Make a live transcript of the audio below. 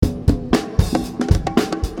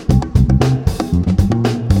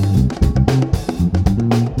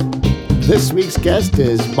This week's guest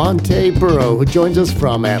is Monte Burrow, who joins us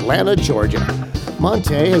from Atlanta, Georgia.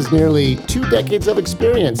 Monte has nearly 2 decades of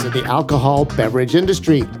experience in the alcohol beverage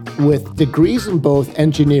industry. With degrees in both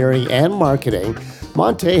engineering and marketing,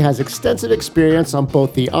 Monte has extensive experience on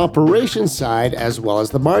both the operations side as well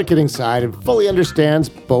as the marketing side and fully understands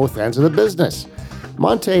both ends of the business.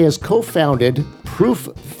 Monte has co-founded Proof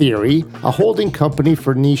Theory, a holding company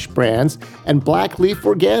for niche brands, and Black Leaf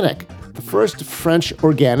Organic, the first French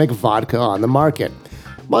organic vodka on the market.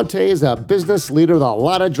 Monte is a business leader with a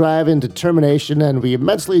lot of drive and determination, and we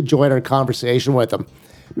immensely enjoyed our conversation with him.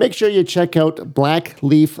 Make sure you check out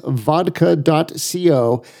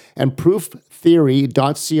blackleafvodka.co and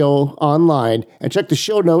prooftheory.co online, and check the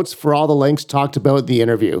show notes for all the links talked about in the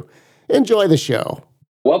interview. Enjoy the show.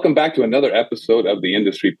 Welcome back to another episode of the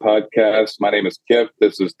Industry Podcast. My name is Kip.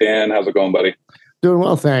 This is Dan. How's it going, buddy? Doing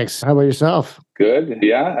well, thanks. How about yourself? Good.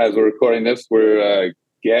 Yeah, as we're recording this, we're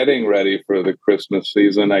getting ready for the Christmas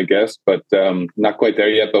season, I guess, but not quite there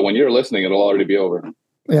yet. But when you're listening, it'll already be over.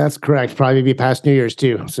 Yeah, that's correct. Probably be past New Year's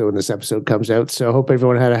too. So when this episode comes out. So hope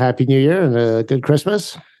everyone had a happy New Year and a good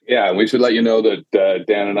Christmas. Yeah, we should let you know that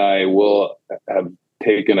Dan and I will have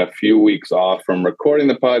taken a few weeks off from recording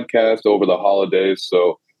the podcast over the holidays.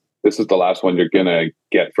 So this is the last one you're going to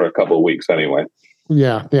get for a couple of weeks anyway.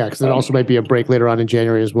 Yeah, because it also might be a break later on in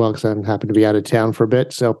January as well, because I'm happen to be out of town for a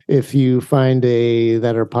bit. So if you find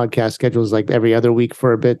that our podcast schedule is like every other week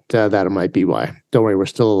for a bit, that might be why. Don't worry, we're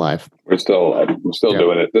still alive. We're still alive. We're still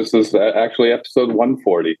doing it. This is actually episode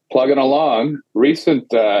 140. Plugging along. Recent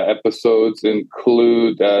episodes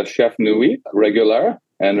include Chef Nui Regular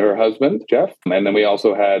and her husband, Jeff. And then we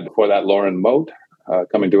also had, before that, Lauren Moat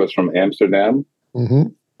coming to us from Amsterdam. Mm-hmm.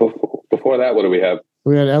 Before that, what do we have?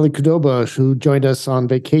 We had Ali Kudoba, who joined us on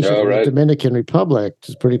vacation from the Dominican Republic, which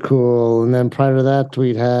is pretty cool. And then prior to that,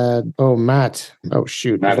 we'd had, Matt. Oh,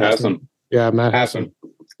 shoot. Matt Hassan. Yeah, Matt Hassan.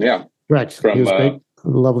 Yeah. Correct. From he was great.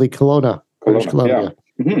 Lovely Kelowna, British Columbia.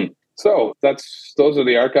 Yeah. Mm-hmm. So those are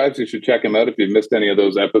the archives. You should check them out if you've missed any of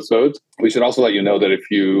those episodes. We should also let you know that if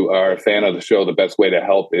you are a fan of the show, the best way to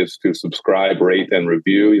help is to subscribe, rate, and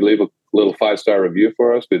review. You leave a little 5-star review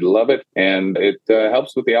for us. We'd love it. And it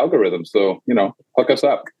helps with the algorithm. So, hook us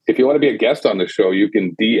up. If you want to be a guest on the show, you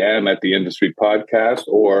can DM at the Industry Podcast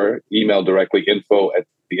or email directly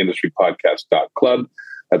info@theindustrypodcast.club.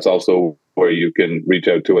 That's also where you can reach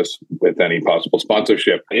out to us with any possible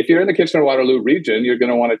sponsorship. If you're in the Kitchener-Waterloo region, you're going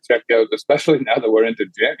to want to check out, especially now that we're into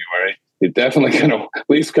January, you're definitely going to at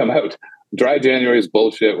least come out. Dry January is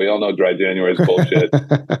bullshit. We all know dry January is bullshit.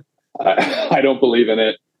 I don't believe in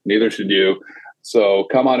it. Neither should you. So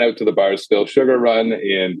come on out to the bars still. Sugar Run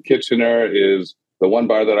in Kitchener is the one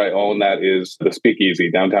bar that I own. That is the Speakeasy,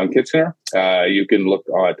 downtown Kitchener. You can look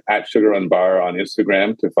at Sugar Run Bar on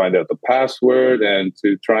Instagram to find out the password and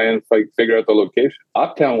to try and figure out the location.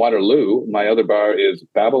 Uptown Waterloo, my other bar is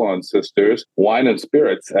Babylon Sisters Wine and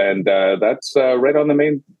Spirits. And that's right on the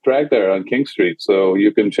main drag there on King Street. So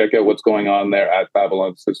you can check out what's going on there at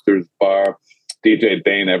Babylon Sisters Bar. DJ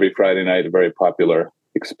Bane every Friday night, a very popular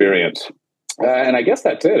experience. And I guess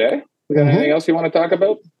that's it, eh? We got anything else you want to talk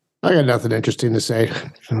about? I got nothing interesting to say.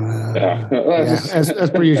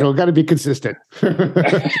 As per usual, got to be consistent.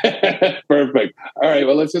 Perfect. All right,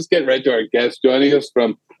 well, let's just get right to our guest. Joining us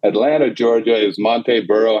from Atlanta, Georgia is Monte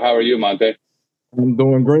Burrow. How are you, Monte? I'm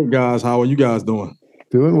doing great, guys. How are you guys doing?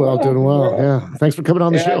 Doing well. Yeah. Thanks for coming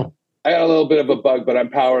on the show. I got a little bit of a bug, but I'm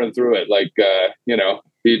powering through it.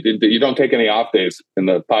 You don't take any off days in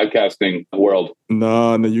the podcasting world.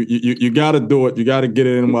 No, you got to do it. You got to get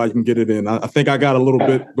it in while you can get it in. I think I got a little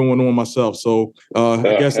bit going on myself. So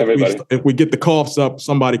I guess if we get the coughs up,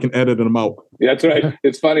 somebody can edit them out. Yeah, that's right.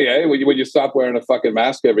 It's funny, eh? When you stop wearing a fucking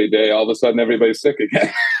mask every day, all of a sudden everybody's sick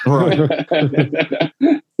again. Right.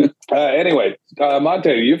 Anyway,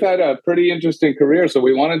 Monte, you've had a pretty interesting career, so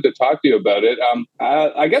we wanted to talk to you about it.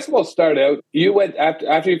 I guess we'll start out. You went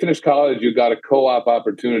after you finished college, you got a co-op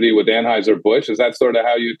opportunity with Anheuser-Busch. Is that sort of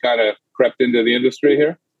how you kind of crept into the industry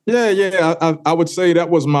here? Yeah. I would say that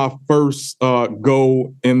was my first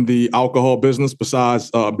go in the alcohol business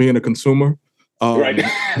besides being a consumer. Right.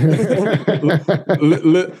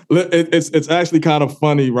 It's actually kind of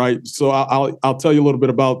funny, right? So I'll tell you a little bit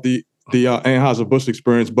about the Anheuser-Busch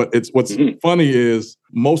experience, but what's funny is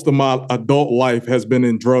most of my adult life has been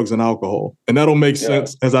in drugs and alcohol, and that'll make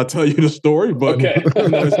sense as I tell you the story. But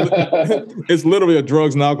it's literally a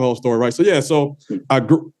drugs and alcohol story, right? So I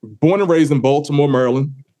born and raised in Baltimore,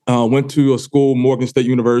 Maryland. Went to a school, Morgan State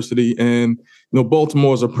University, and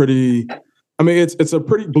Baltimore is it's a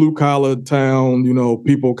pretty blue collar town.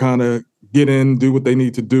 People kind of get in, do what they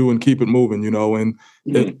need to do, and keep it moving, and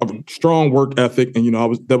a strong work ethic. And,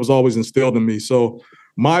 that was always instilled in me. So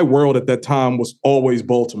my world at that time was always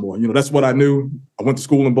Baltimore. That's what I knew. I went to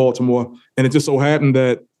school in Baltimore, and it just so happened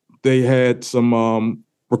that they had some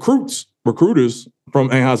recruiters from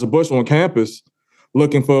Anheuser-Busch on campus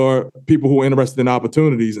looking for people who were interested in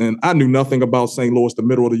opportunities. And I knew nothing about St. Louis, the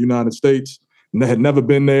middle of the United States, and I had never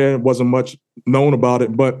been there. Wasn't much known about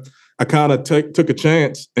it, but I kind of took a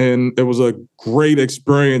chance, and it was a great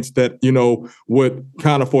experience that, would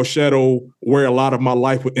kind of foreshadow where a lot of my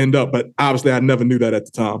life would end up. But obviously I never knew that at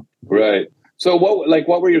the time. Right. So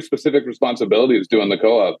what were your specific responsibilities doing the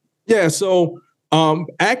co-op? Yeah. So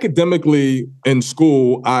academically in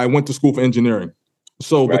school, I went to school for engineering.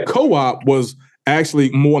 So the co-op was actually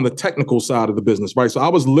more on the technical side of the business, right? So I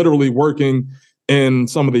was literally working in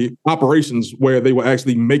some of the operations where they were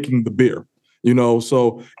actually making the beer.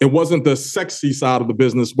 So it wasn't the sexy side of the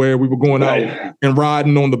business where we were going out and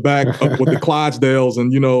riding on the back with the Clydesdales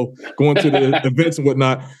and, going to the events and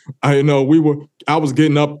whatnot. I was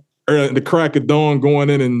getting up at the crack of dawn, going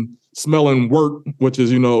in and smelling work, which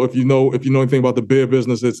is, if you know anything about the beer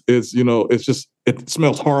business, it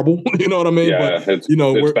smells horrible. You know what I mean? Yeah, but,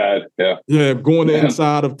 it's bad. Yeah. Yeah. Going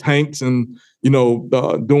inside of tanks and,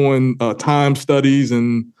 doing time studies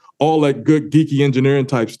and all that good geeky engineering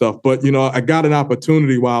type stuff. But, I got an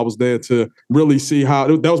opportunity while I was there to really see how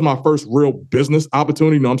that was my first real business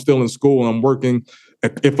opportunity. I'm still in school and I'm working.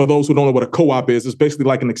 If for those who don't know what a co-op is, it's basically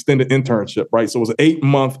like an extended internship, right? So it was an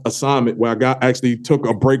 8-month assignment where I actually took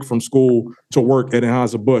a break from school to work at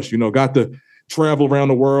Anheuser-Busch, got to travel around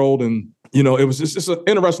the world. And, it was just an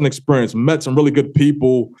interesting experience. Met some really good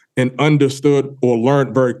people and understood or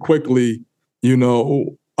learned very quickly,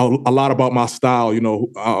 a lot about my style,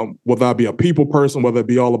 whether I be a people person, whether it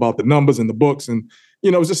be all about the numbers and the books. And,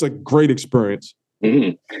 it was just a great experience.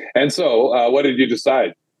 Mm-hmm. And so what did you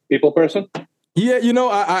decide? People person? Yeah,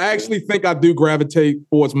 I actually think I do gravitate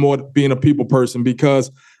towards more being a people person because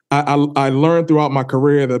I learned throughout my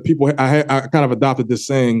career that I kind of adopted this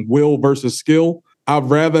saying, will versus skill. I'd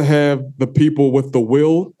rather have the people with the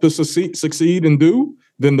will to succeed and do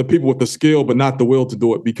than the people with the skill, but not the will to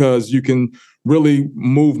do it, because you can really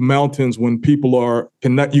move mountains when people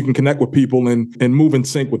you can connect with people and move in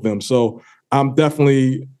sync with them. So I'm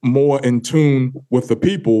definitely more in tune with the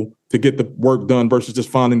people to get the work done versus just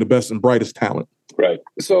finding the best and brightest talent. Right.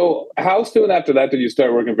 So how soon after that did you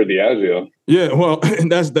start working for Diageo? Yeah, well,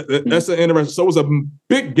 and that's an interesting. So it was a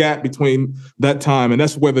big gap between that time, and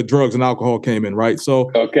that's where the drugs and alcohol came in, right?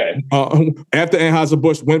 So after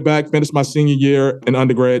Anheuser-Busch, went back, finished my senior year in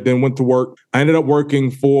undergrad, then went to work. I ended up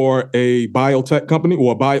working for a biotech company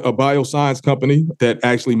or a bioscience company that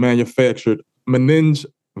actually manufactured meninge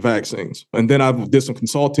vaccines. And then I did some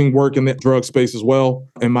consulting work in that drug space as well.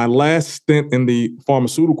 And my last stint in the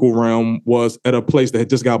pharmaceutical realm was at a place that had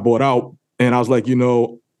just got bought out. And I was like,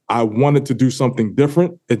 I wanted to do something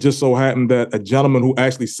different. It just so happened that a gentleman who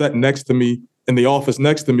actually sat next to me in the office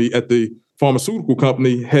next to me at the pharmaceutical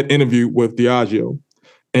company had interviewed with Diageo.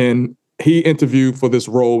 And he interviewed for this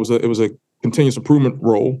role. It was a continuous improvement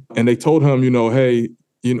role. And they told him, hey,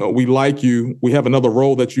 we like you. We have another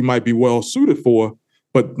role that you might be well suited for,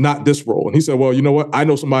 but not this role. And he said, well, you know what? I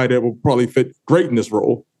know somebody that will probably fit great in this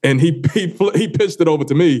role. And he pitched it over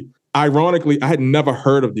to me. Ironically, I had never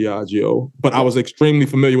heard of Diageo, but I was extremely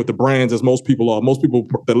familiar with the brands, as most people are. Most people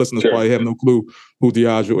that listen to this probably have no clue who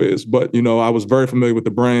Diageo is. But, I was very familiar with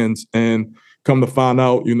the brands. And come to find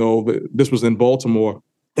out, that this was in Baltimore.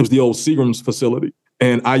 It was the old Seagram's facility.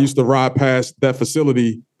 And I used to ride past that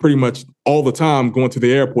facility pretty much all the time going to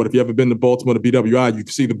the airport. If you ever been to Baltimore to BWI, you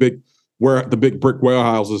see the big brick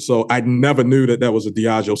warehouses. So I never knew that was a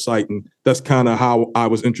Diageo site. And that's kind of how I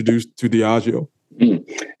was introduced to Diageo.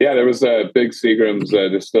 Yeah, there was a big Seagram's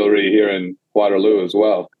distillery here in Waterloo as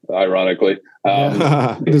well, ironically.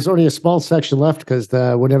 There's only a small section left because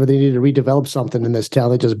whenever they need to redevelop something in this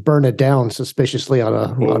town, they just burn it down suspiciously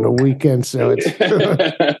on a weekend. So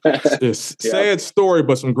it's sad story,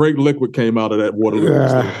 but some great liquid came out of that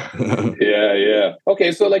Waterloo. Yeah.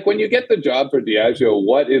 Okay, so when you get the job for Diageo,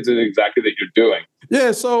 what is it exactly that you're doing?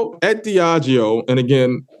 Yeah, so at Diageo, and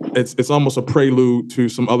again, it's almost a prelude to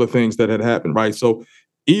some other things that had happened, right? So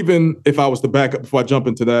even if I was to back up before I jump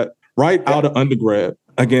into that, right out of undergrad,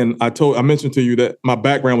 again, I mentioned to you that my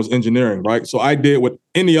background was engineering, right? So I did what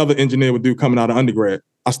any other engineer would do coming out of undergrad.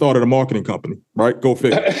 I started a marketing company, right? Go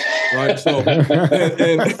figure, right? So,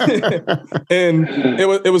 and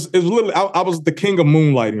it was literally, I was the king of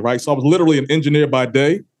moonlighting, right? So I was literally an engineer by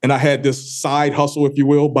day, and I had this side hustle, if you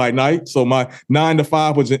will, by night. So my 9 to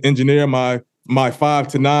 5 was an engineer. My my 5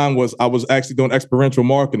 to 9 was I was actually doing experiential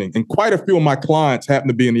marketing. And quite a few of my clients happen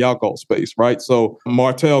to be in the alcohol space, right? So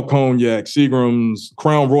Martell Cognac, Seagram's,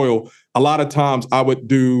 Crown Royal, a lot of times I would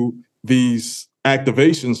do these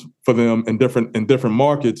activations for them in different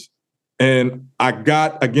markets. And I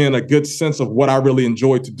got, again, a good sense of what I really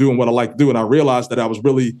enjoyed to do and what I like to do. And I realized that I was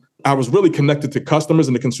really connected to customers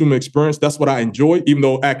and the consumer experience. That's what I enjoy, even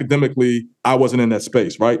though academically I wasn't in that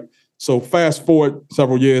space, right? So fast forward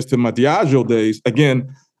several years to my Diageo days.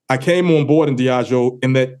 Again, I came on board in Diageo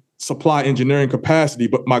in that supply engineering capacity,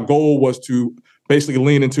 but my goal was to basically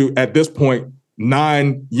lean into, at this point,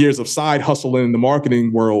 9 years of side hustling in the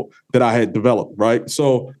marketing world that I had developed, right?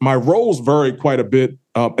 So my roles varied quite a bit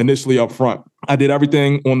initially up front. I did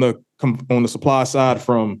everything on the supply side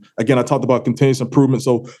from, again, I talked about continuous improvement.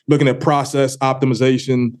 So looking at process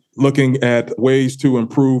optimization, looking at ways to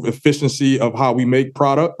improve efficiency of how we make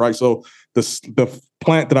product, right? So the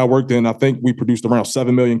plant that I worked in, I think we produced around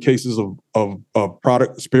 7 million cases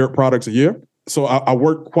of spirit products a year. So I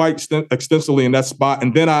worked quite extensively in that spot.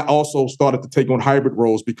 And then I also started to take on hybrid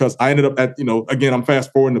roles because I ended up again, I'm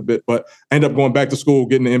fast forwarding a bit, but I ended up going back to school,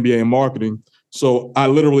 getting an MBA in marketing. So I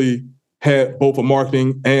literally had both a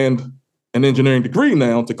marketing and an engineering degree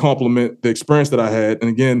now to complement the experience that I had. And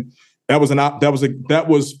again, that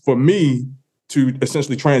was for me to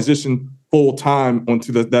essentially transition full time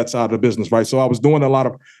onto that side of the business, right? So I was doing a lot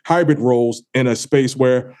of hybrid roles in a space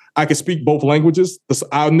where I could speak both languages.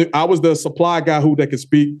 I was the supply guy that could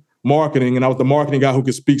speak marketing, and I was the marketing guy who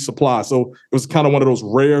could speak supply. So it was kind of one of those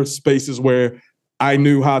rare spaces where I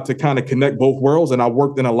knew how to kind of connect both worlds, and I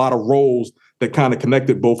worked in a lot of roles that kind of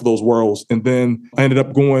connected both of those worlds. And then I ended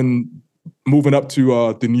up moving up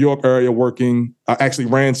to the New York area working. I actually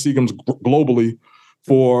ran Seagram's globally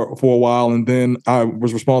for a while. And then I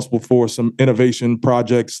was responsible for some innovation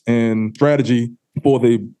projects and strategy for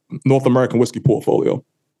the North American whiskey portfolio.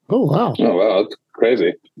 Oh, wow. Oh, wow. That's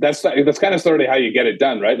crazy. That's kind of sort of how you get it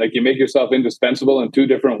done, right? Like you make yourself indispensable in two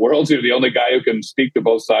different worlds. You're the only guy who can speak to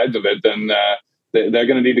both sides of it. Then they're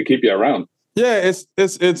going to need to keep you around. Yeah,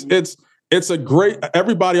 it's a great,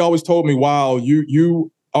 everybody always told me, wow,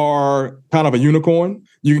 you are kind of a unicorn.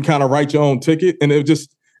 You can kind of write your own ticket. And it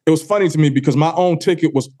was funny to me because my own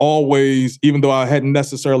ticket was always, even though I hadn't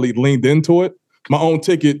necessarily leaned into it, my own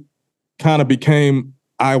ticket kind of became,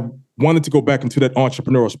 I wanted to go back into that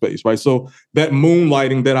entrepreneurial space, right? So that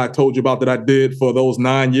moonlighting that I told you about that I did for those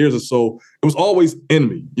 9 years or so, it was always in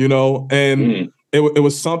me, and it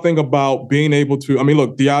was something about being able to,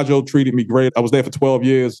 look, Diageo treated me great. I was there for 12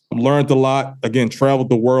 years, learned a lot, again, traveled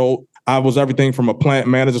the world. I was everything from a plant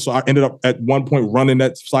manager. So I ended up at one point running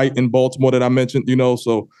that site in Baltimore that I mentioned,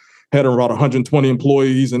 so had around 120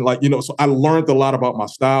 employees. And so I learned a lot about my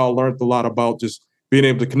style, learned a lot about just being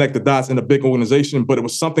able to connect the dots in a big organization. But it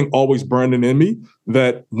was something always burning in me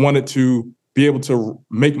that wanted to be able to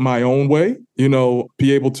make my own way,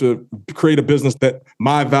 be able to create a business that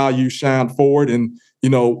my values shine forward. And,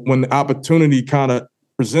 when the opportunity kind of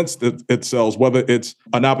presents itself, whether it's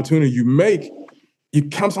an opportunity you make,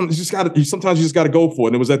 sometimes you just got to go for it.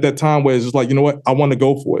 And it was at that time where it's just like, you know what, I want to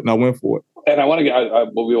go for it. And I went for it. And I want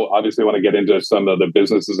to we will obviously want to get into some of the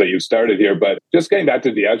businesses that you started here, but just getting back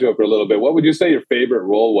to Diageo for a little bit, what would you say your favorite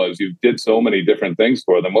role was? You did so many different things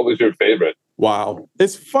for them. What was your favorite? Wow.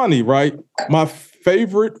 It's funny, right? My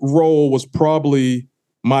favorite role was probably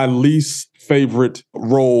my least favorite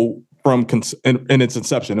role in its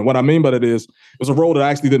inception. And what I mean by that is, it was a role that I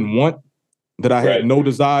actually didn't want, that I had no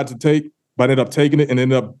desire to take. But I ended up taking it and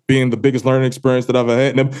ended up being the biggest learning experience that I've ever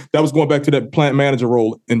had. And that was going back to that plant manager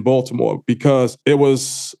role in Baltimore, because it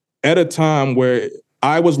was at a time where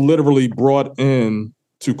I was literally brought in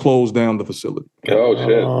to close down the facility.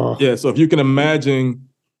 Oh, shit. Yeah, so if you can imagine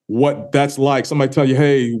what that's like, somebody tell you,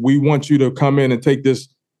 hey, we want you to come in and take this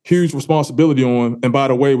huge responsibility on, and by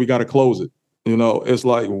the way, we got to close it. It's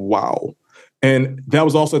like, wow. And that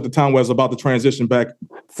was also at the time where I was about to transition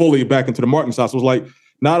fully back into the marketing side. So it was like,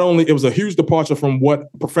 not only it was a huge departure from what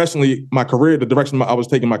professionally my career, the direction I was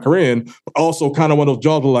taking my career in, but also kind of one of those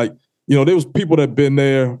jobs where like, there was people that had been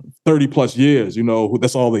there 30 plus years, who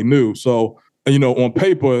that's all they knew. So, on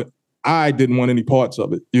paper, I didn't want any parts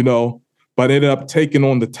of it, but I ended up taking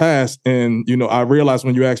on the task. And, I realized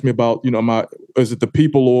when you asked me about, is it the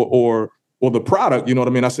people or the product, you know what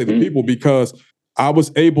I mean? I say the people because I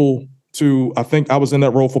was able to, I think I was in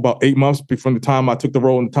that role for about 8 months from the time I took the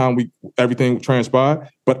role and the time everything transpired.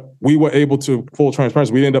 But we were able to, full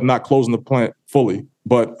transparency, we ended up not closing the plant fully.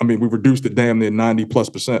 But we reduced it damn near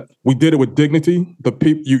 90+%. We did it with dignity. The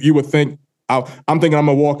people, you would think, I'm thinking I'm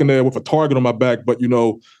gonna walk in there with a target on my back, but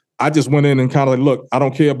I just went in and kind of like, look, I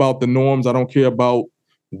don't care about the norms. I don't care about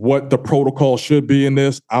what the protocol should be in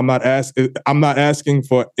this. I'm not asking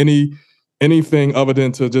for anything other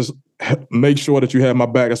than to just make sure that you have my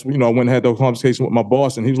back. That's, I went and had those conversations with my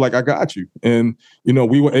boss, and he was like, I got you. And,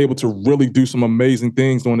 we were able to really do some amazing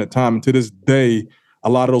things during that time. And to this day, a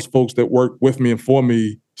lot of those folks that work with me and for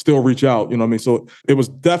me still reach out, So it was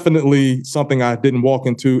definitely something I didn't walk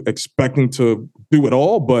into expecting to do it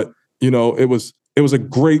all, but, it was a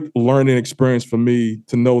great learning experience for me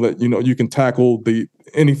to know that, you can tackle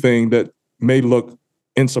anything that may look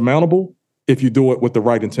insurmountable if you do it with the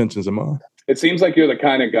right intentions in mind. It seems like you're the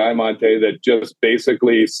kind of guy, Monte, that just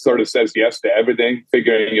basically sort of says yes to everything,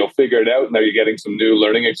 figuring you'll figure it out. Now you're getting some new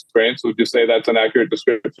learning experience. Would you say that's an accurate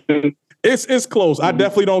description? It's close. I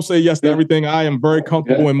definitely don't say yes to everything. I am very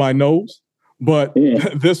comfortable in my nose. But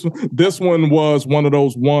this one was one of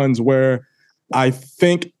those ones where I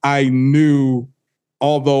think I knew,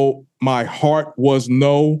 although my heart was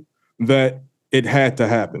no, that it had to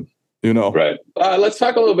happen. Right. Let's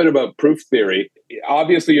talk a little bit about proof theory.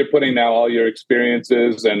 Obviously, you're putting now all your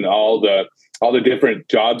experiences and all the different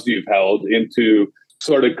jobs you've held into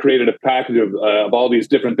sort of created a package of all these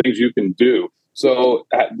different things you can do. So,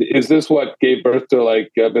 is this what gave birth to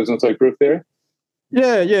a business like proof theory?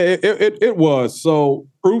 Yeah, it was. So,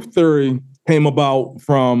 proof theory came about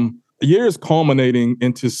from years culminating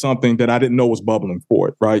into something that I didn't know was bubbling for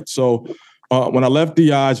it. Right. So. When I left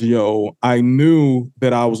Diageo, I knew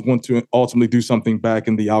that I was going to ultimately do something back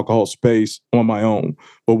in the alcohol space on my own,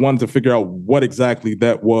 but wanted to figure out what exactly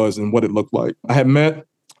that was and what it looked like. I had met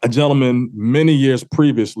a gentleman many years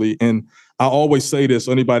previously, and I always say this,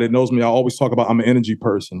 so anybody that knows me, I always talk about I'm an energy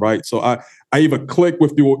person, right? So I either click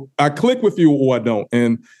with you or I don't.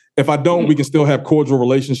 And if I don't, we can still have cordial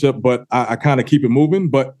relationship, but I kind of keep it moving.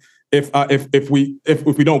 But if we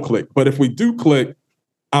don't click, but if we do click,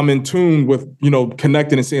 I'm in tune with,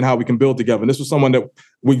 connecting and seeing how we can build together. And this was someone that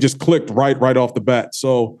we just clicked right off the bat.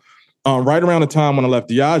 So right around the time when I left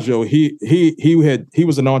Diageo, he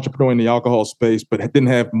was an entrepreneur in the alcohol space, but didn't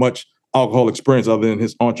have much alcohol experience other than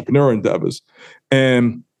his entrepreneur endeavors.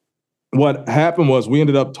 And what happened was we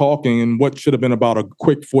ended up talking in what should have been about a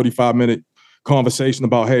quick 45-minute conversation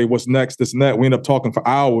about, hey, what's next, this and that. We ended up talking for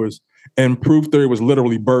hours, and proof theory was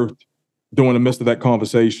literally birthed during the midst of that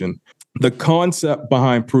conversation. The concept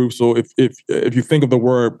behind proof, so if you think of the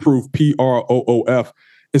word proof, PROOF,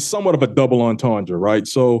 is somewhat of a double entendre, right?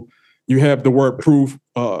 So you have the word proof,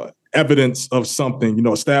 evidence of something,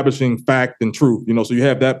 establishing fact and truth, so you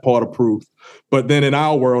have that part of proof. But then in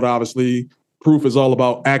our world, obviously, proof is all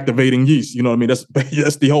about activating yeast.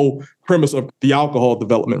 That's the whole premise of the alcohol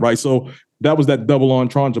development, right? So that was that double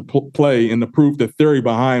entendre play in the proof, the theory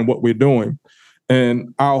behind what we're doing.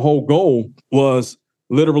 And our whole goal was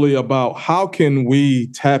literally about how can we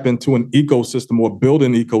tap into an ecosystem or build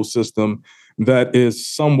an ecosystem that is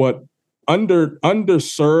somewhat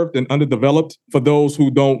underserved and underdeveloped for those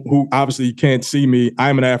who obviously can't see me.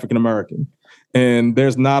 I'm an African American, and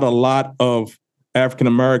there's not a lot of African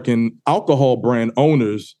American alcohol brand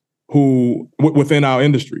owners who within our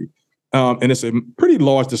industry, and it's a pretty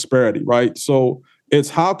large disparity, right? So it's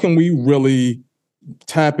how can we really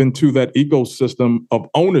tap into that ecosystem of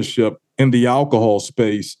ownership in the alcohol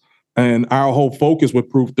space. And our whole focus with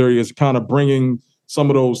proof theory is kind of bringing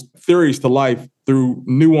some of those theories to life through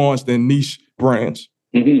nuanced and niche brands.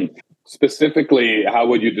 Mm-hmm. Specifically, how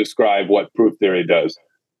would you describe what proof theory does?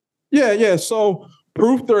 Yeah. So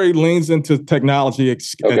proof theory leans into technology at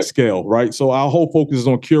scale, right? So our whole focus is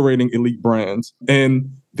on curating elite brands.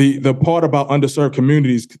 And the part about underserved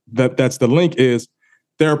communities that's the link is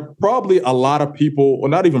there are probably a lot of people, or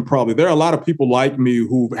not even probably, there are a lot of people like me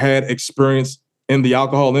who've had experience in the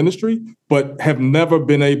alcohol industry, but have never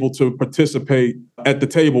been able to participate at the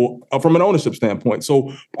table from an ownership standpoint.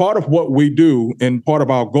 So part of what we do and part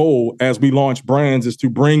of our goal as we launch brands is to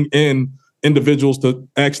bring in individuals to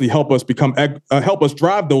actually help us help us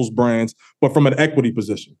drive those brands, but from an equity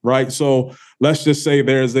position, right? So let's just say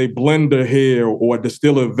there's a blender here or a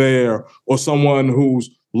distiller there, or someone who's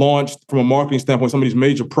launched from a marketing standpoint some of these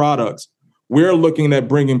major products. We're looking at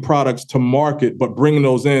bringing products to market, but bringing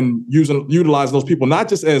those in, utilizing those people, not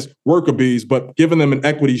just as worker bees, but giving them an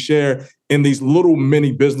equity share in these little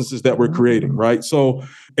mini businesses that we're creating, right? So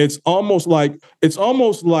it's almost like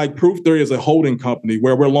proof theory is a holding company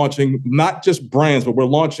where we're launching not just brands, but we're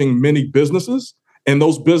launching many businesses, and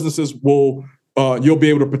those businesses you'll be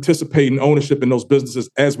able to participate in ownership in those businesses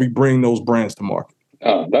as we bring those brands to market.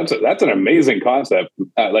 Oh, that's an amazing concept.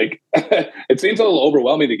 It seems a little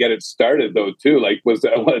overwhelming to get it started, though. Too,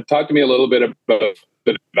 talk to me a little bit about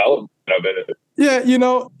the development of it.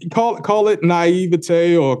 Yeah, call it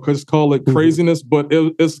naivete or just call it craziness, but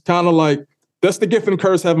it's kind of like that's the gift and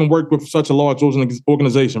curse having worked with such a large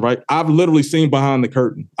organization, right? I've literally seen behind the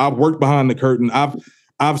curtain. I've worked behind the curtain.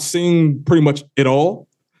 I've seen pretty much it all.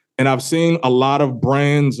 And I've seen a lot of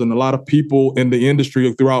brands and a lot of people in the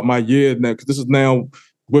industry throughout my year. Now, because this is now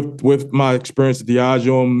with my experience at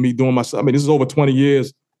Diageo and me doing myself. I mean, this is over 20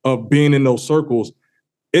 years of being in those circles.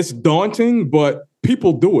 It's daunting, but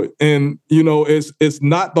people do it. And, it's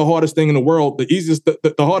not the hardest thing in the world.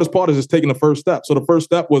 The hardest part is just taking the first step. So the first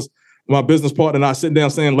step was my business partner and I sitting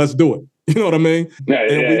down saying, let's do it. You know what I mean?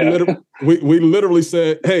 We literally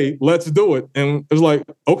said, hey, let's do it. And it was like,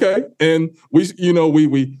 okay. And we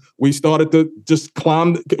started to just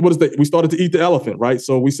climb. We started to eat the elephant, right?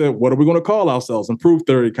 So we said, what are we going to call ourselves? And Proof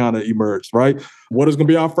Theory kind of emerged, right? What is going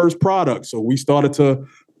to be our first product? So we started to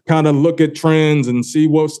kind of look at trends and see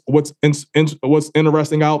what's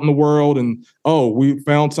interesting out in the world. And, we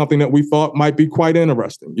found something that we thought might be quite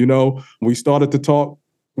interesting. We started to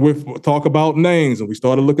talk about names and we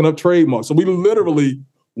started looking up trademarks. So we literally,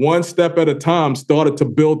 one step at a time, started to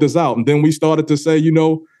build this out. And then we started to say,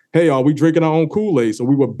 hey, are we drinking our own Kool-Aid? So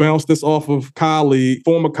we would bounce this off of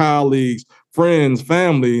former colleagues, friends,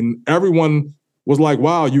 family, and everyone was like,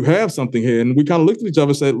 wow, you have something here. And we kind of looked at each other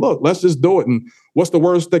and said, look, let's just do it. And what's the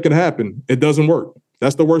worst that can happen? It doesn't work.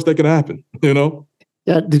 That's the worst that can happen,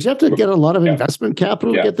 Yeah. Did you have to get a lot of investment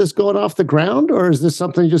capital to get this going off the ground? Or is this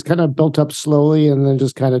something you just kind of built up slowly and then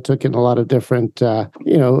just kind of took in a lot of different,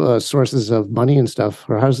 sources of money and stuff?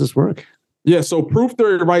 Or how does this work? Yeah. So Proof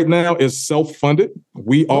Theory right now is self-funded.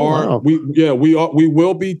 We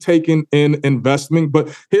will be taking in investment, but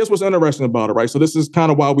here's what's interesting about it, right? So this is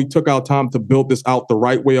kind of why we took our time to build this out the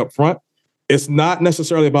right way up front. It's not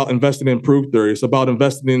necessarily about investing in Proof Theory. It's about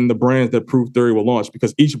investing in the brands that Proof Theory will launch,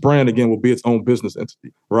 because each brand, again, will be its own business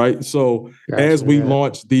entity, right? So as we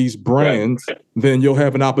launch these brands, then you'll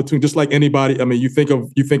have an opportunity, just like anybody. I mean, you think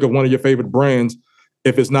of one of your favorite brands.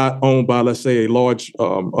 If it's not owned by, let's say, a large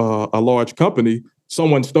company,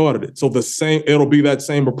 someone started it. So it'll be that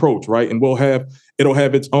same approach, right? And it'll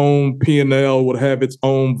have its own P&L, will have its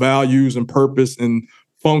own values and purpose and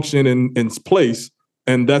function and place.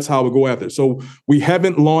 And that's how we go after it. So we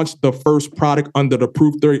haven't launched the first product under the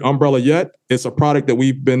Proof Theory umbrella yet. It's a product that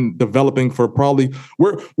we've been developing for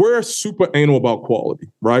we're super anal about quality,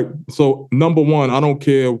 right? So number one, I don't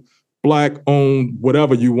care, Black owned,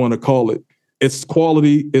 whatever you want to call it. It's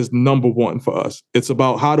quality is number one for us. It's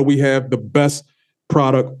about how do we have the best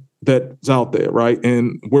product that's out there, right?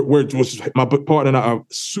 And my partner and I are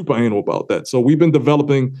super anal about that. So we've been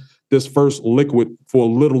developing this first liquid for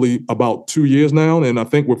literally about 2 years now. And I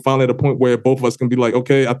think we're finally at a point where both of us can be like,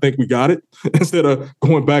 okay, I think we got it, instead of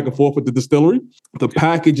going back and forth with the distillery. The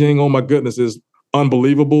packaging, oh my goodness, is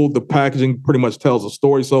unbelievable. The packaging pretty much tells a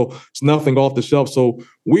story. So it's nothing off the shelf. So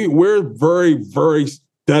we're very, very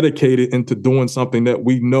dedicated into doing something that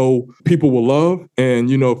we know people will love. And,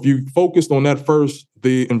 if you focused on that first,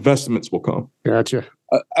 the investments will come. Gotcha.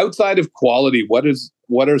 Outside of quality, what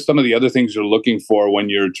are some of the other things you're looking for when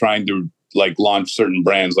you're trying to launch certain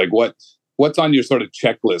brands? Like what's on your sort of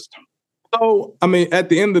checklist? So, I mean, at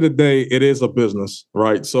the end of the day, it is a business,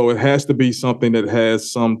 right? So it has to be something that has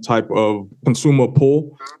some type of consumer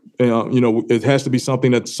pull. It has to be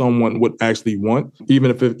something that someone would actually want,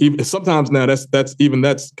 even if sometimes now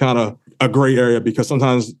that's kind of a gray area, because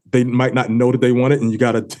sometimes they might not know that they want it, and you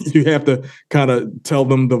have to kind of tell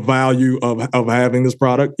them the value of having this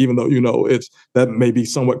product, even though that may be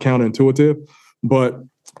somewhat counterintuitive. But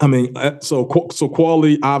I mean, so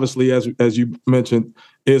quality, obviously, as you mentioned,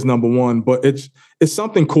 is number one. But it's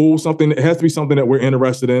something cool, it has to be something that we're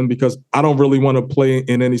interested in, because I don't really want to play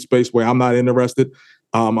in any space where I'm not interested.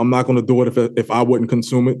 I'm not going to do it if I wouldn't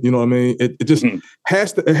consume it. You know what I mean? It just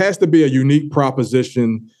has to be a unique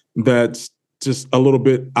proposition that's just a little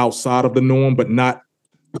bit outside of the norm, but not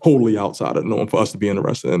totally outside of the norm for us to be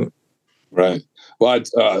interested in it. Right. Well,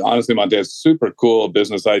 it's, honestly, Monte, it's a super cool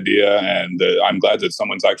business idea, and I'm glad that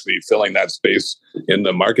someone's actually filling that space in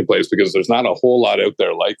the marketplace, because there's not a whole lot out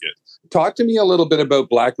there like it. Talk to me a little bit about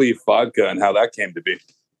Blackleaf Vodka and how that came to be.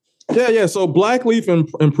 Yeah. So Blackleaf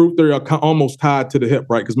and Proof Theory are almost tied to the hip,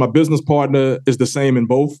 right? Because my business partner is the same in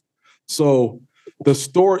both. So the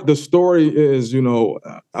story is,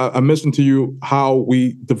 I mentioned to you how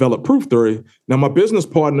we developed Proof Theory. Now, my business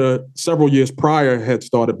partner several years prior had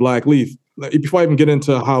started Blackleaf. Before I even get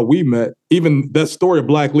into how we met, even that story of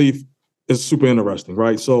Blackleaf is super interesting,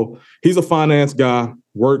 right? So he's a finance guy,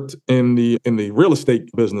 worked in the real estate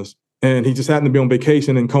business, and he just happened to be on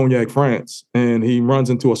vacation in Cognac, France, and he runs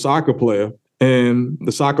into a soccer player. And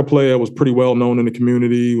the soccer player was pretty well known in the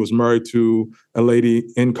community, was married to a lady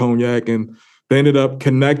in Cognac, and They ended up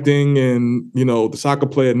connecting, and, the soccer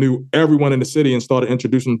player knew everyone in the city and started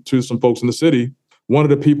introducing him to some folks in the city. One of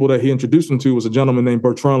the people that he introduced him to was a gentleman named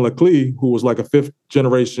Bertrand Leclerc, who was like a 5th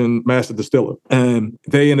generation master distiller. And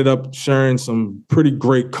they ended up sharing some pretty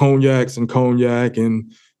great cognac.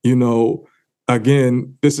 And,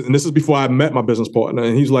 again, this is before I met my business partner.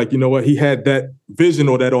 And he's like, you know what? He had that vision,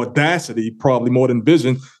 or that audacity, probably more than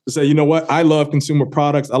vision, to say, you know what? I love consumer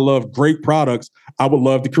products. I love great products. I would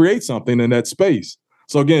love to create something in that space.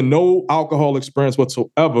 So again, no alcohol experience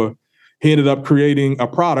whatsoever. He ended up creating a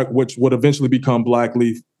product which would eventually become Black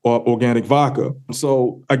Leaf or organic vodka.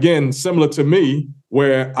 So again, similar to me,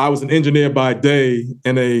 where I was an engineer by day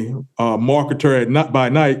and a marketer by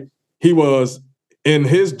night, he was in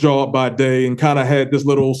his job by day and kind of had this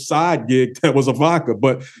little side gig that was a vodka,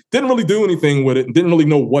 but didn't really do anything with it and didn't really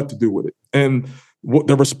know what to do with it. And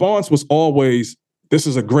the response was always, this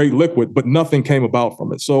is a great liquid, but nothing came about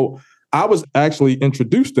from it. So I was actually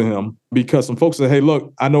introduced to him because some folks said, hey,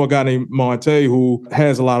 look, I know a guy named Monte who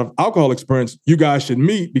has a lot of alcohol experience. You guys should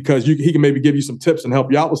meet because he can maybe give you some tips and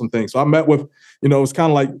help you out with some things. So I met with, it's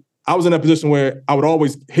kind of like, I was in that position where I would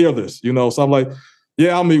always hear this, so I'm like,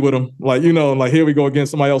 yeah, I'll meet with him. Like, here we go again.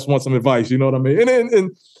 Somebody else wants some advice. You know what I mean?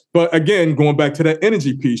 But again, going back to that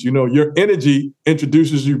energy piece, your energy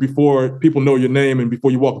introduces you before people know your name and before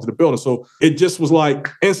you walk into the building. So it just was like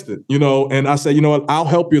instant, and I said, you know what, I'll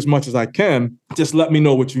help you as much as I can. Just let me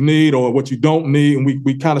know what you need or what you don't need. And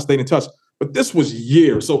we kind of stayed in touch. But this was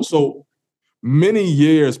years. So many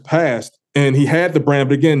years passed and he had the brand,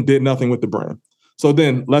 but again, did nothing with the brand. So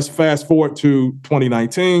then let's fast forward to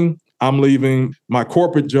 2019. I'm leaving my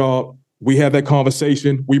corporate job. We had that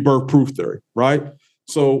conversation. We birthed Proof Theory, right?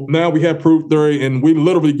 So now we have Proof Theory, and we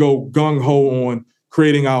literally go gung-ho on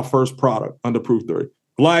creating our first product under Proof Theory.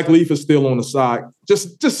 Black Leaf is still on the side,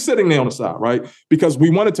 just sitting there on the side, right? Because we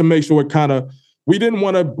wanted to make sure we didn't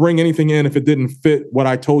want to bring anything in if it didn't fit what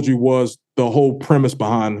I told you was the whole premise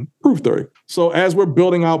behind Proof Theory. So as we're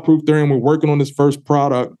building out Proof Theory and we're working on this first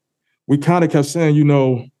product, we kind of kept saying,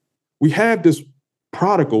 we have this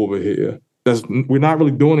product over here we're not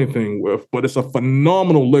really doing anything with, but it's a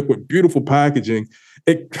phenomenal liquid, beautiful packaging.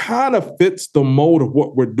 It kind of fits the mold of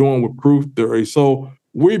what we're doing with Proof Theory. So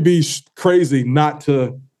we'd be crazy not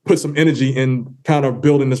to put some energy in kind of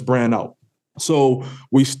building this brand out. So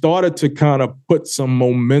we started to kind of put some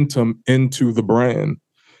momentum into the brand.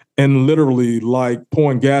 And literally, like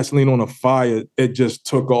pouring gasoline on a fire, it just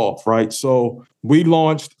took off, right? So we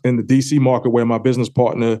launched in the DC market where my business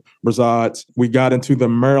partner resides. We got into the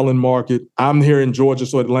Maryland market. I'm here in Georgia,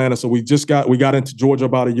 so Atlanta. So we got into Georgia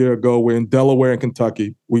about a year ago. We're in Delaware and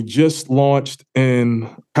Kentucky. We just launched in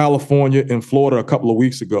California and Florida a couple of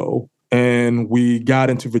weeks ago. And we got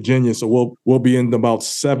into Virginia. So we'll be in about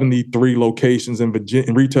 73 locations in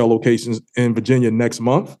retail locations in Virginia next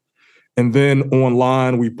month. And then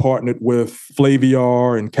online, we partnered with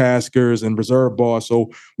Flaviar and Caskers and Reserve Bar.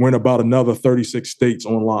 So we're in about another 36 states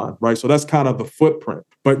online, right? So that's kind of the footprint.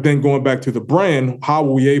 But then going back to the brand, how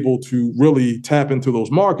were we able to really tap into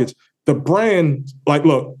those markets? The brand, like,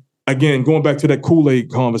 look, again, going back to that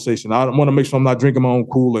Kool-Aid conversation, I want to make sure I'm not drinking my own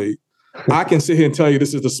Kool-Aid. I can sit here and tell you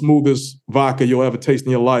this is the smoothest vodka you'll ever taste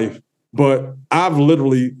in your life. But I've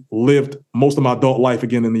literally lived most of my adult life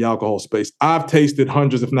again in the alcohol space. I've tasted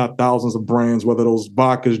hundreds, if not thousands of brands, whether those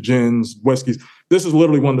vodkas, gins, whiskeys. This is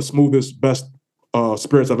literally one of the smoothest, best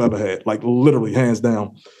spirits I've ever had, like literally hands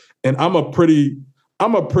down. And I'm a pretty,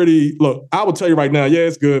 look, I will tell you right now, yeah,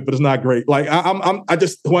 it's good, but it's not great. Like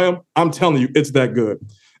I'm telling you, it's that good.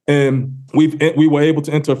 And we were able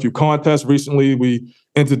to enter a few contests recently. We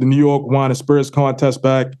entered the New York Wine and Spirits contest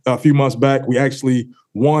back a few months back. We actually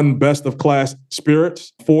won Best of Class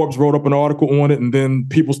Spirits. Forbes wrote up an article on it, and then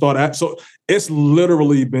people started. So it's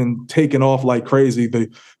literally been taken off like crazy.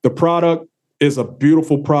 The product is a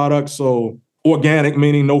beautiful product. So organic,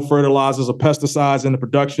 meaning no fertilizers or pesticides in the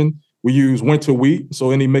production. We use winter wheat,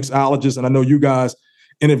 so any mixologists, and I know you guys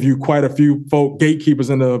interview quite a few gatekeepers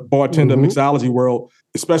in the bartender mixology world,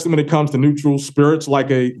 especially when it comes to neutral spirits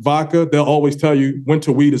like a vodka. They'll always tell you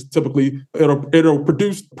winter wheat is typically, it'll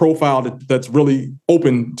produce profile that's really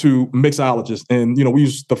open to mixologists. And, we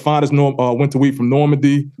use the finest winter wheat from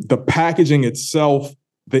Normandy. The packaging itself,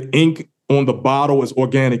 the ink on the bottle is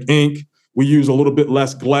organic ink. We use a little bit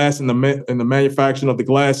less glass in the manufacturing of the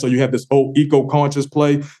glass. So you have this eco-conscious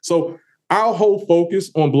play. So our whole focus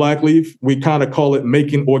on Black Leaf, we kind of call it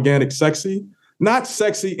making organic sexy. Not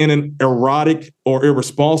sexy in an erotic or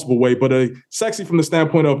irresponsible way, but a sexy from the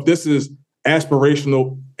standpoint of this is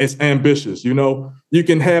aspirational, it's ambitious. You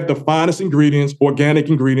can have the finest ingredients, organic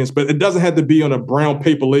ingredients, but it doesn't have to be on a brown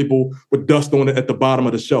paper label with dust on it at the bottom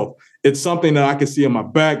of the shelf. It's something that I can see in my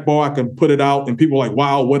back bar. I can put it out and people are like,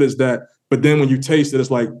 wow, what is that? But then when you taste it, it's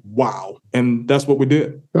like, wow. And that's what we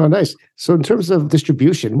did. Oh, nice. So in terms of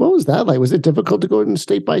distribution, what was that like? Was it difficult to go in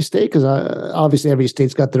state by state? Because obviously every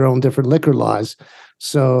state's got their own different liquor laws.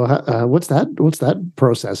 So what's that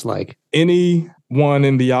process like? Anyone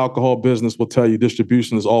in the alcohol business will tell you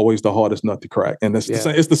distribution is always the hardest nut to crack. And it's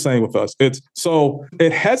the same with us. So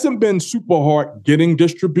it hasn't been super hard getting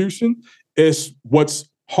distribution. It's what's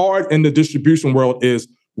hard in the distribution world is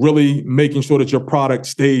really making sure that your product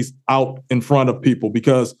stays out in front of people,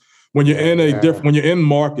 because when you're when you're in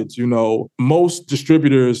markets, most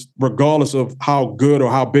distributors, regardless of how good or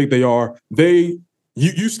how big they are,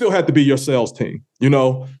 you still have to be your sales team.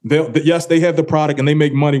 Yes, they have the product and they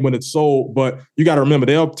make money when it's sold, but you got to remember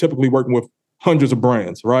they're typically working with hundreds of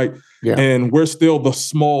brands, right? Yeah. And we're still the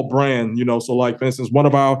small brand, So, like for instance, one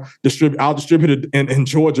of our distributor in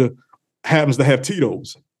Georgia happens to have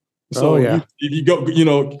Tito's. So you go,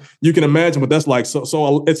 you can imagine what that's like.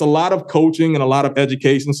 So it's a lot of coaching and a lot of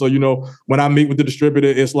education. So, when I meet with the distributor,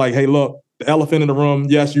 it's like, hey, look, the elephant in the room.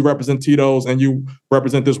 Yes, you represent Tito's and you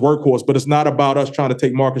represent this workhorse, but it's not about us trying to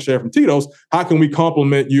take market share from Tito's. How can we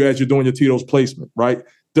complement you as you're doing your Tito's placement, right?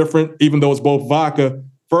 Different, even though it's both vodka,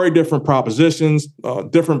 very different propositions,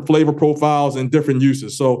 different flavor profiles and different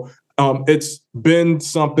uses. So it's been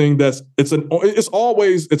something it's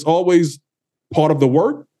always part of the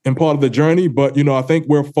work and part of the journey. But, I think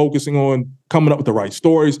we're focusing on coming up with the right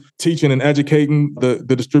stories, teaching and educating the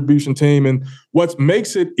distribution team. And what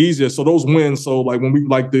makes it easier, so those wins, so like when we,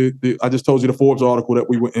 like I just told you the Forbes article that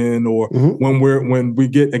we were in, or when we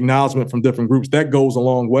get acknowledgement from different groups, that goes a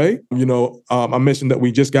long way. I mentioned that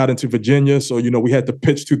we just got into Virginia. So, we had to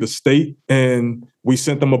pitch to the state and we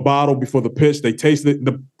sent them a bottle before the pitch. They tasted it.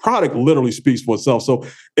 The product literally speaks for itself. So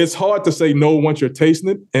it's hard to say no once you're tasting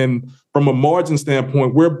it. And from a margin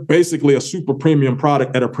standpoint, we're basically a super premium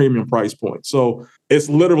product at a premium price point. So it's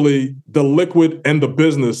literally the liquid and the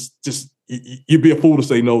business. Just you'd be a fool to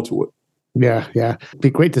say no to it. Yeah. It'd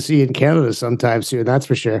be great to see you in Canada sometime soon. That's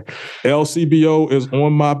for sure. LCBO is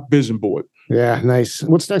on my vision board. Yeah, nice.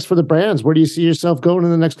 What's next for the brands? Where do you see yourself going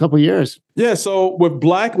in the next couple of years? Yeah, so with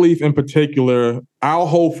Black Leaf in particular, our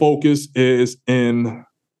whole focus is in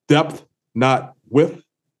depth, not width,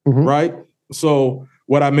 right? So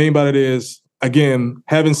what I mean by that is, again,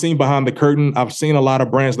 having seen behind the curtain, I've seen a lot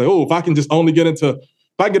of brands like, if I can just only get into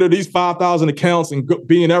these 5,000 accounts and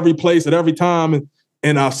be in every place at every time,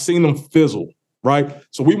 and I've seen them fizzle, right?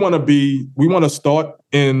 So we want to start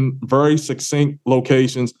in very succinct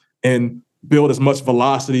locations and build as much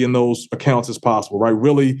velocity in those accounts as possible, right?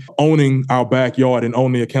 Really owning our backyard and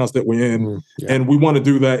own the accounts that we're in. And we want to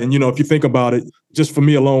do that. And, if you think about it, just for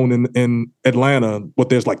me alone in Atlanta,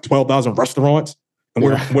 there's like 12,000 restaurants and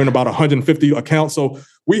we're in about 150 accounts. So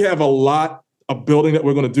we have a lot of building that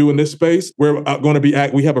we're going to do in this space. We're going to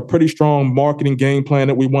we have a pretty strong marketing game plan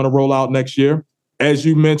that we want to roll out next year. As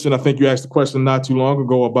you mentioned, I think you asked a question not too long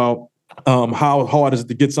ago about how hard is it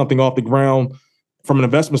to get something off the ground. From an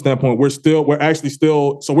investment standpoint, we're still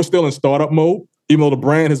in startup mode, even though the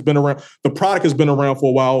brand has been around. The product has been around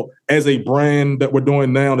for a while. As a brand that we're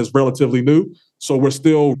doing now is relatively new. So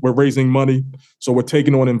we're raising money. So we're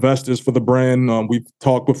taking on investors for the brand. We've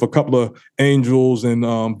talked with a couple of angels and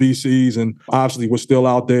VCs, and obviously we're still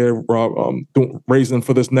out there raising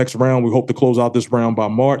for this next round. We hope to close out this round by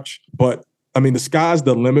March. But I mean, the sky's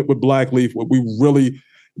the limit with Black Leaf. What we really,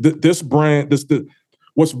 this brand,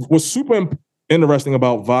 what's super interesting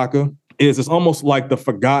about vodka is it's almost like the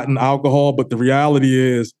forgotten alcohol, but the reality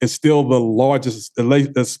is it's still the largest, at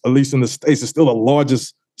least in the States, it's still the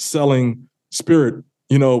largest selling spirit.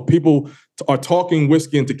 People are talking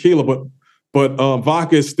whiskey and tequila, but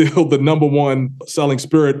vodka is still the number one selling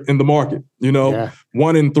spirit in the market.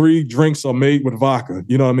 1 in 3 drinks are made with vodka.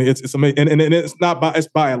 You know what I mean? It's amazing. And it's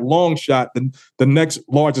by a long shot. The next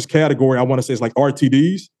largest category I want to say is like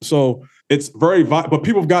RTDs. So it's very, but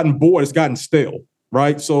people have gotten bored. It's gotten stale,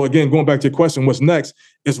 right? So again, going back to your question, what's next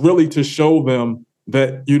is really to show them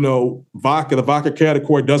that, the vodka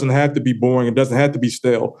category doesn't have to be boring. It doesn't have to be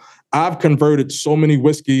stale. I've converted so many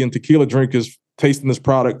whiskey and tequila drinkers tasting this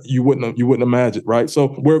product you wouldn't imagine, right?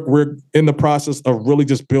 So we're in the process of really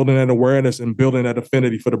just building that awareness and building that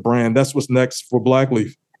affinity for the brand. That's what's next for Black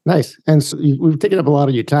Leaf. Nice. And so we've taken up a lot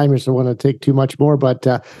of your time here, so I want to take too much more,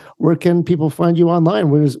 but where can people find you online?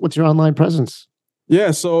 What's your online presence? Yeah,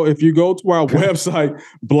 so if you go to our website,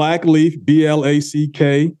 Blackleaf,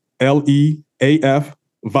 BLACKLEAF,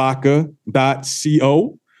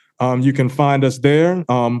 vodka.co. You can find us there.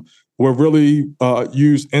 We're really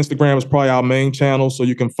use Instagram as probably our main channel. So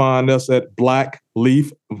you can find us at Black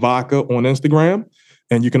Leaf Vodka on Instagram.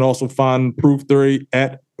 And you can also find Proof Theory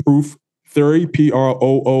at Proof Theory,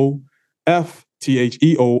 PROOFTHEORY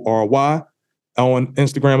on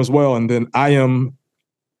Instagram as well. And then I am,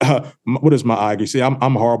 what is my IG? See,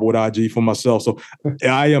 I'm horrible with IG for myself. So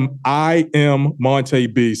I am Monte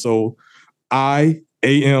B. So IAMMONTE,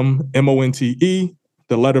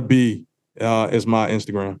 the letter B is my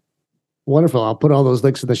Instagram. Wonderful. I'll put all those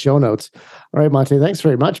links in the show notes. All right, Monte, thanks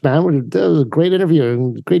very much, man. That was a great interview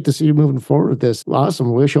and great to see you moving forward with this.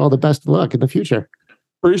 Awesome. Wish you all the best of luck in the future.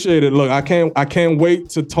 Appreciate it. Look, I can't wait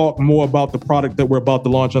to talk more about the product that we're about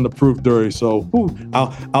to launch under Proof Theory. So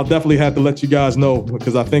I'll definitely have to let you guys know,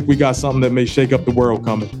 because I think we got something that may shake up the world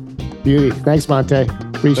coming. Beauty. Thanks, Monte.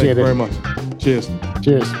 Appreciate it. Thank you very much. Cheers.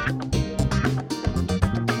 Cheers.